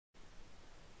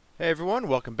Hey everyone,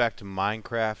 welcome back to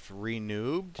Minecraft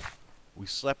Renoobed. We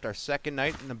slept our second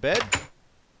night in the bed.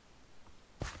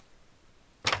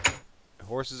 The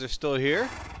horses are still here.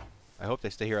 I hope they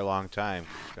stay here a long time.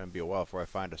 It's going to be a while before I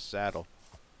find a saddle.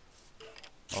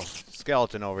 Oh,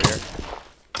 skeleton over here.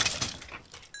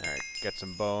 Alright, get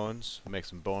some bones. Make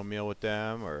some bone meal with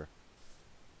them, or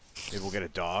maybe we'll get a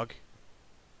dog.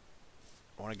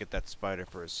 I want to get that spider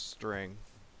for a string.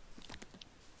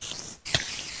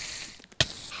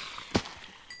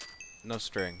 No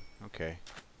string. Okay.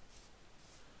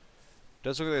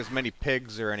 Doesn't look like there's many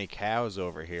pigs or any cows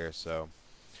over here, so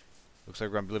looks like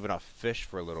we're gonna be living off fish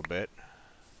for a little bit.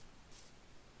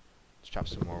 Let's chop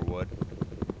some more wood.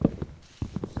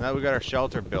 So now we got our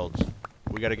shelter built.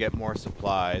 We gotta get more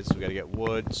supplies. We gotta get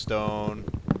wood, stone.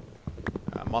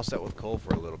 I'm all set with coal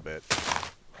for a little bit.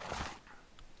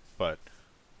 But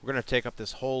we're gonna take up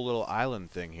this whole little island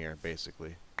thing here,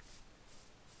 basically.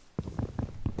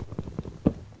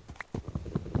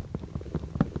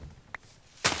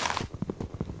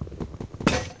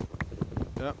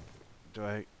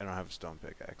 I don't have a stone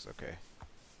pickaxe, okay.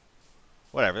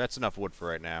 Whatever, that's enough wood for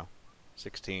right now.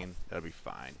 16, that'll be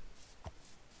fine.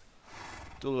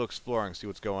 Do a little exploring, see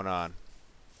what's going on.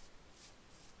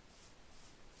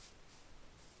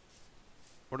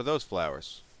 What are those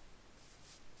flowers?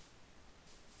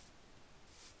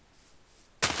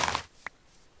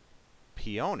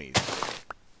 Peonies.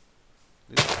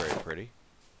 These are very pretty.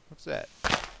 What's that?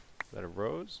 Is that a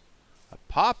rose? A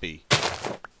poppy?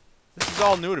 This is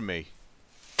all new to me.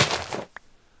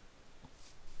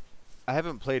 I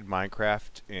haven't played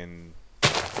Minecraft in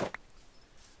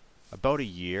about a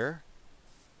year,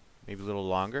 maybe a little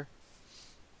longer.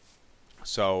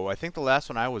 So I think the last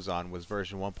one I was on was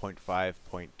version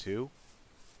 1.5.2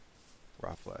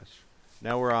 raw flesh.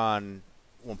 Now we're on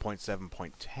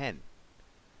 1.7.10.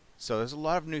 So there's a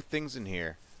lot of new things in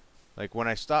here. Like when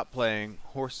I stopped playing,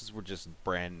 horses were just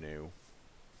brand new.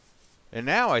 And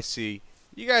now I see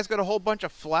you guys got a whole bunch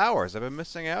of flowers I've been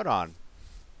missing out on.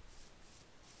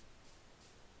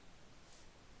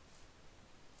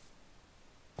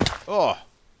 Oh,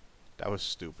 that was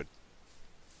stupid.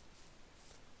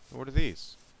 What are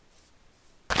these?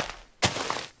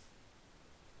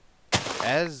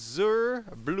 Azure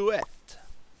Bluette.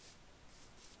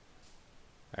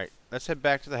 Alright, let's head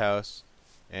back to the house,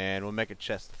 and we'll make a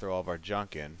chest to throw all of our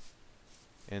junk in.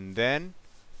 And then,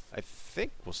 I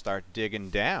think we'll start digging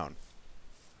down.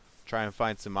 Try and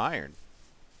find some iron.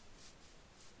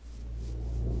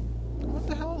 What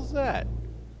the hell is that?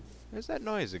 There's that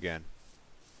noise again.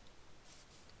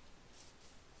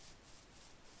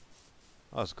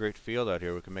 Oh, it's a great field out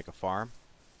here. We can make a farm.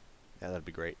 Yeah, that'd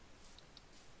be great.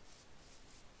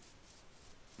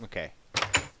 Okay.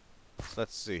 So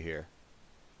let's see here.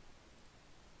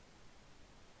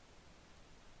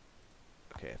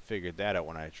 Okay, I figured that out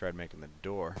when I tried making the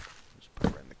door. Just put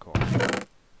it right in the corner.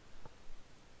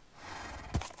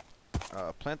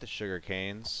 Plant the sugar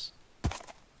canes.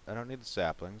 I don't need the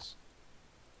saplings.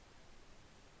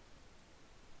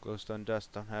 Glowstone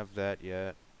dust, don't have that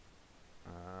yet.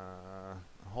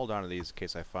 Hold on to these in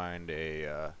case I find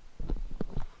a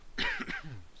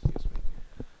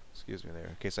excuse me there,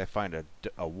 in case I find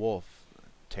a wolf,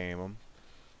 tame them.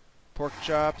 Pork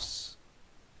chops,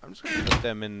 I'm just gonna put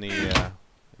them in the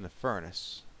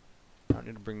furnace. I don't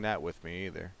need to bring that with me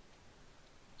either.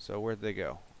 So where'd they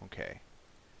go? Okay.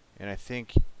 And I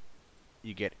think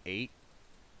you get 8,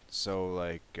 so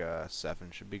like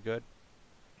 7 should be good.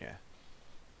 Yeah.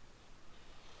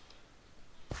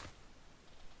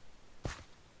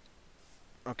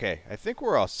 Okay, I think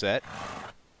we're all set.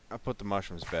 I'll put the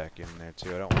mushrooms back in there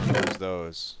too. I don't want to lose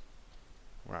those.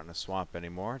 We're not in a swamp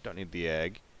anymore. Don't need the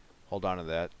egg. Hold on to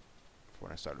that for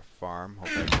when I start a farm. Hope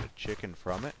I get a chicken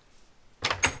from it.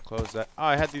 Close that. Oh,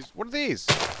 I had these. What are these?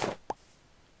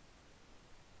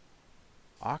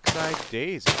 Oxide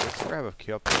daisies. Let's grab a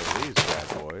couple of these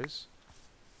bad boys.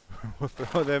 We'll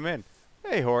throw them in.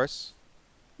 Hey, horse.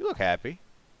 You look happy.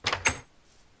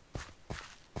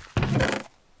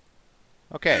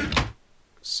 Okay,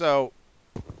 so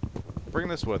bring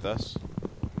this with us.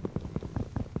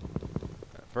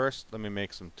 First, let me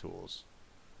make some tools.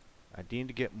 I need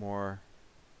to get more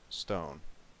stone.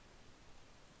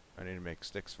 I need to make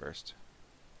sticks first.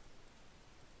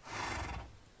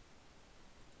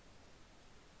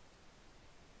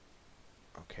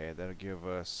 Okay, that'll give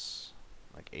us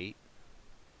like 8.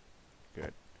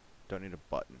 Good. Don't need a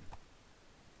button.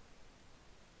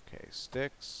 Okay,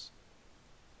 sticks.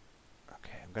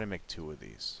 Okay, I'm gonna make 2 of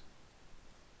these.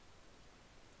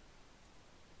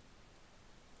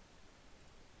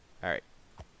 Alright.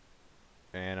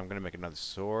 And I'm gonna make another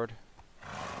sword.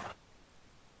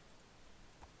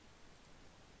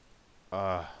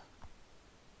 It's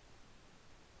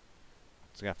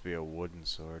gonna have to be a wooden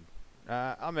sword.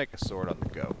 I'll make a sword on the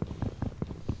go.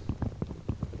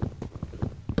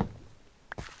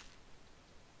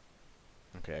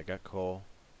 Okay, I got coal.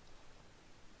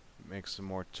 Make some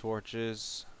more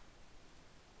torches.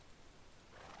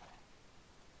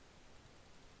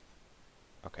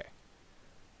 Okay.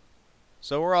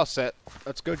 So we're all set.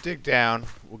 Let's go dig down.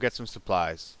 We'll get some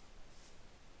supplies.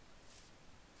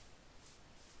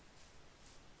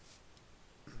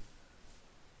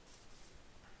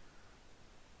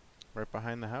 Right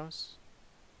behind the house?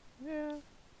 Yeah.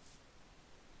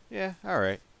 Yeah,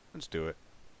 alright. Let's do it.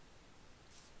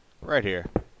 Right here.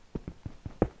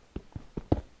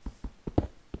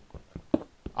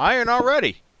 Iron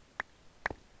already!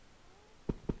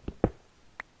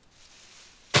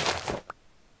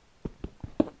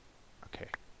 Okay.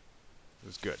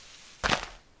 This is good.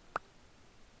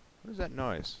 What is that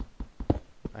noise?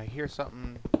 I hear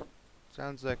something.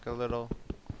 Sounds like a little...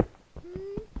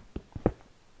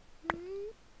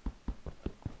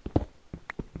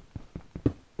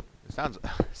 It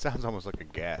sounds almost like a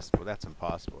gasp, but that's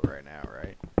impossible right now,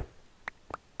 right?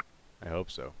 I hope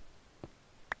so.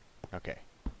 Okay.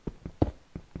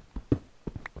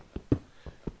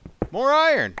 More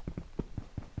iron!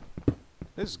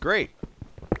 This is great.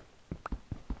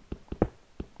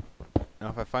 Now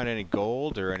if I find any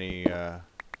gold or any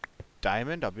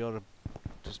diamond, I'll be able to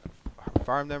just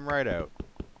farm them right out.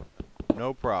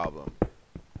 No problem.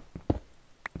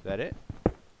 Is that it?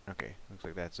 Okay, looks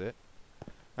like that's it.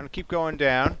 I'm going to keep going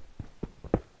down.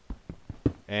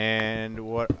 And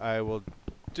what I will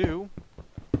do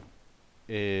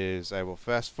is I will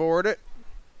fast forward it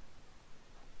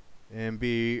and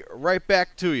be right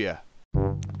back to you.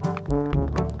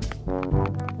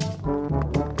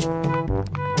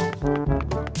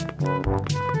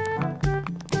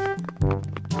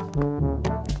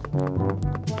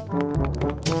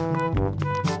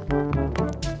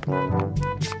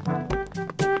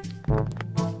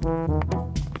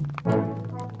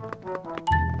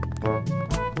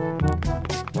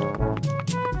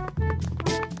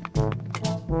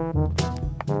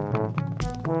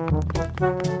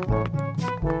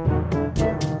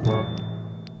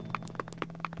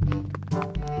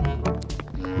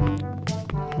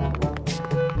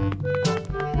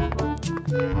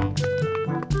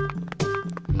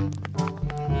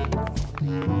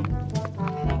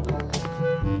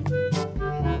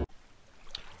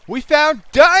 We found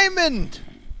diamond!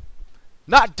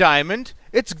 Not diamond,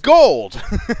 it's gold!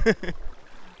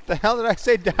 The hell did I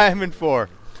say diamond for?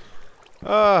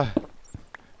 Alright,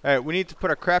 we need to put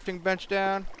our crafting bench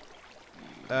down.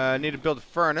 Need to build a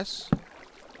furnace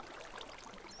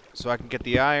so I can get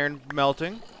the iron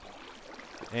melting.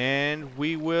 And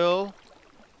we will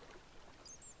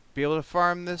be able to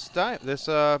farm this not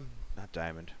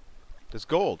diamond. This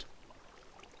gold.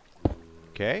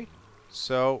 Okay,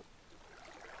 so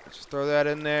let's throw that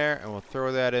in there, and we'll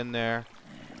throw that in there,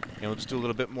 and we'll just do a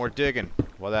little bit more digging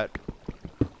while that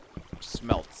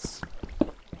smelts.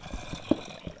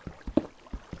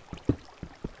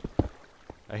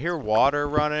 I hear water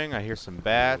running, I hear some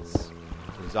bats,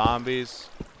 some zombies.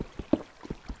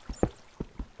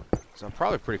 So I'm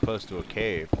probably pretty close to a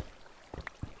cave.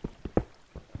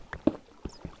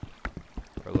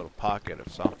 Or a little pocket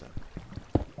of something.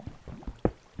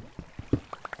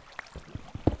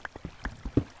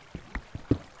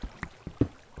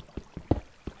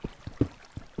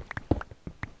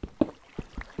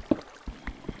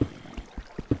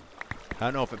 I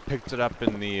don't know if it picked it up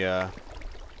in the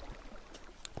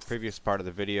previous part of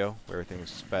the video where everything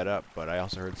was sped up, but I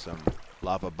also heard some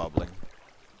lava bubbling.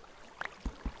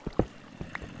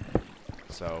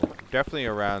 So, definitely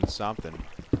around something.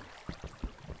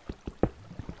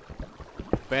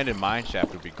 Abandoned mine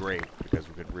shaft would be great, because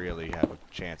we could really have a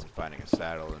chance of finding a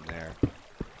saddle in there.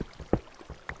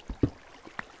 But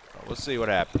we'll see what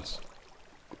happens.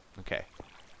 Okay.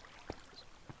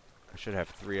 I should have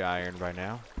 3 iron by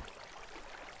now.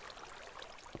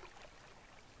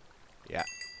 Yeah,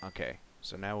 okay.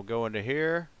 So now we'll go into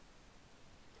here.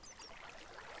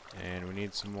 And we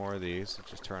need some more of these.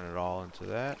 Let's just turn it all into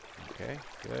that. Okay,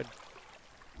 good.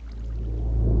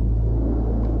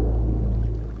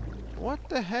 What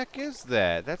the heck is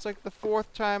that? That's like the 4th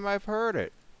time I've heard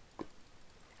it.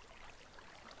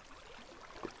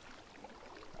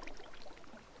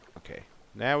 Okay,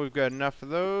 now we've got enough of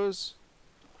those.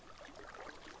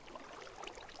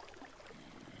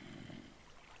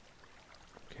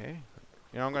 Okay.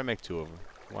 You know, I'm going to make 2 of them.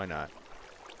 Why not?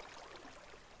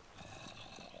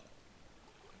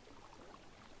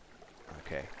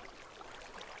 Okay.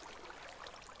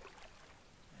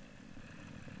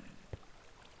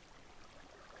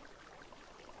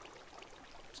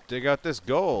 dig out this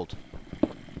gold.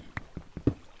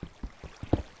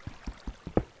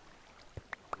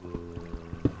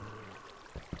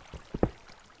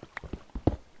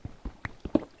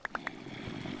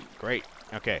 Great.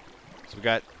 Okay. So we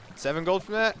got 7 gold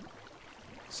from that.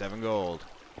 7 gold.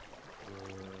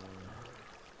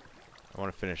 I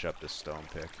want to finish up this stone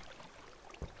pick.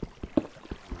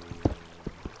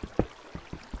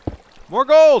 More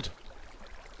gold!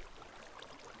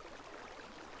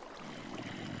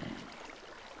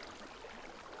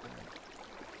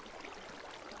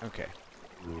 Okay.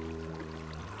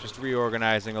 Just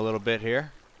reorganizing a little bit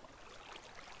here.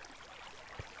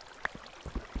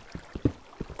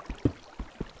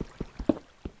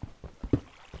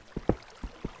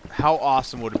 How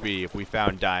awesome would it be if we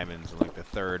found diamonds in like the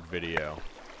 3rd video?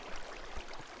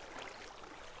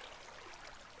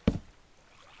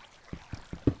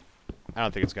 I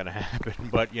don't think it's gonna happen,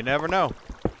 but you never know.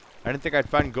 I didn't think I'd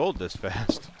find gold this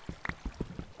fast.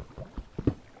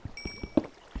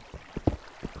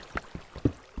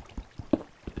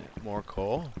 More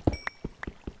coal.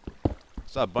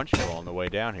 Saw a bunch of coal on the way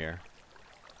down here.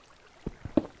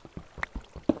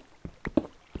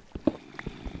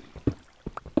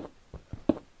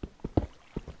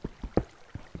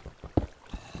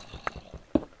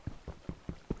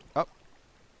 Oh.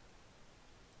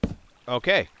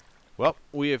 Okay. Well,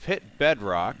 we have hit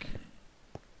bedrock.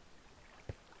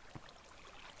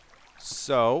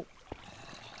 So,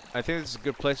 I think this is a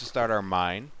good place to start our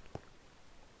mine.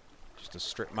 Just to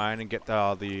strip mine and get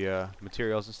all the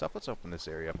materials and stuff. Let's open this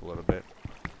area up a little bit.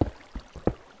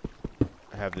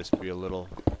 Have this be a little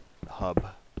hub.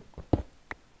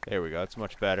 There we go. That's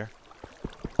much better.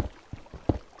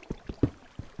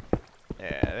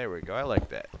 Yeah, there we go. I like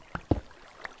that.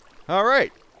 All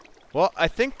right. Well, I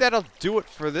think that'll do it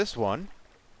for this one.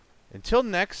 Until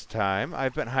next time,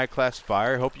 I've been High Class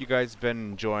Fire. Hope you guys have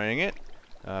been enjoying it.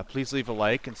 Please leave a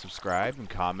like and subscribe and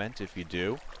comment if you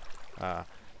do.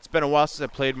 It's been a while since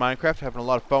I played Minecraft. Having a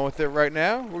lot of fun with it right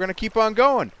now. We're going to keep on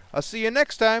going. I'll see you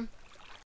next time.